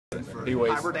He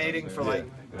waits. Hibernating for like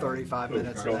 35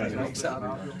 minutes and then he wakes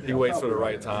up. He waits for the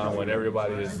right time when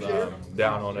everybody is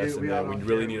down on us, and then we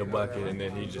really need a bucket, and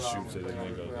then he just shoots it and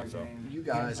then goes in. So. You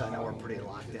guys, I know, are pretty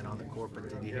locked in on the court, but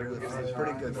did you hear the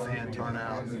pretty good fan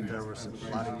turnout? There was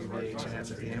a lot of UVA chants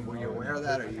at the end. Were you aware of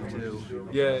that, or you too?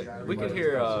 Yeah, we could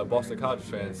hear Boston College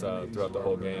fans throughout the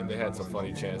whole game. They had some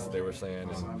funny chants that they were saying,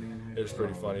 and it was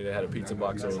pretty funny. They had a pizza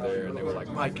box over there, and they were like,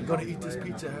 "Mike, you're gonna eat this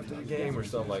pizza after the game," or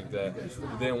something like that.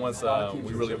 Then once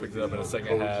we really picked it up in the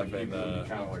second half,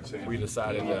 and we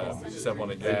decided to step on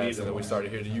the gas, and then we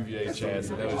started hearing the UVA chants,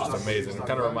 and that was just amazing. It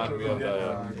kind of reminded me of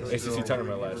the ACC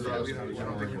tournament last year.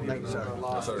 Thank you, sir.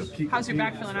 Yes, sir. How's your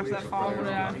back feeling after that fall?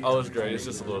 Oh, it's great. It's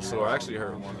just a little sore. I actually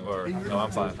hurt, no,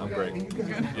 I'm fine. I'm great.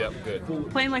 Good. Yep, good.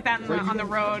 Playing like that on the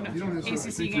road,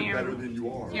 ACC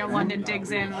game, London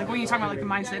digs in. Like, what are you talking about, like the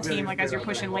mindset of the team, like as you're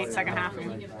pushing late second half?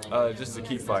 Just to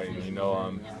keep fighting,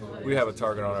 we have a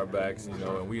target on our backs,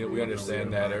 and we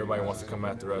understand that. Everybody wants to come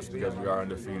after us because we are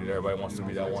undefeated. Everybody wants to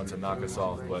be that one to knock us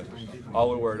off, but all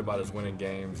we're worried about is winning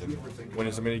games and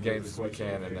winning as many games as we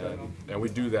can, and we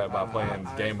do that by playing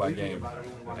game by game.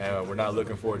 And we're not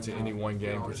looking forward to any one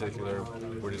game in particular.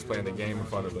 We're just playing the game in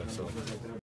front of us. So.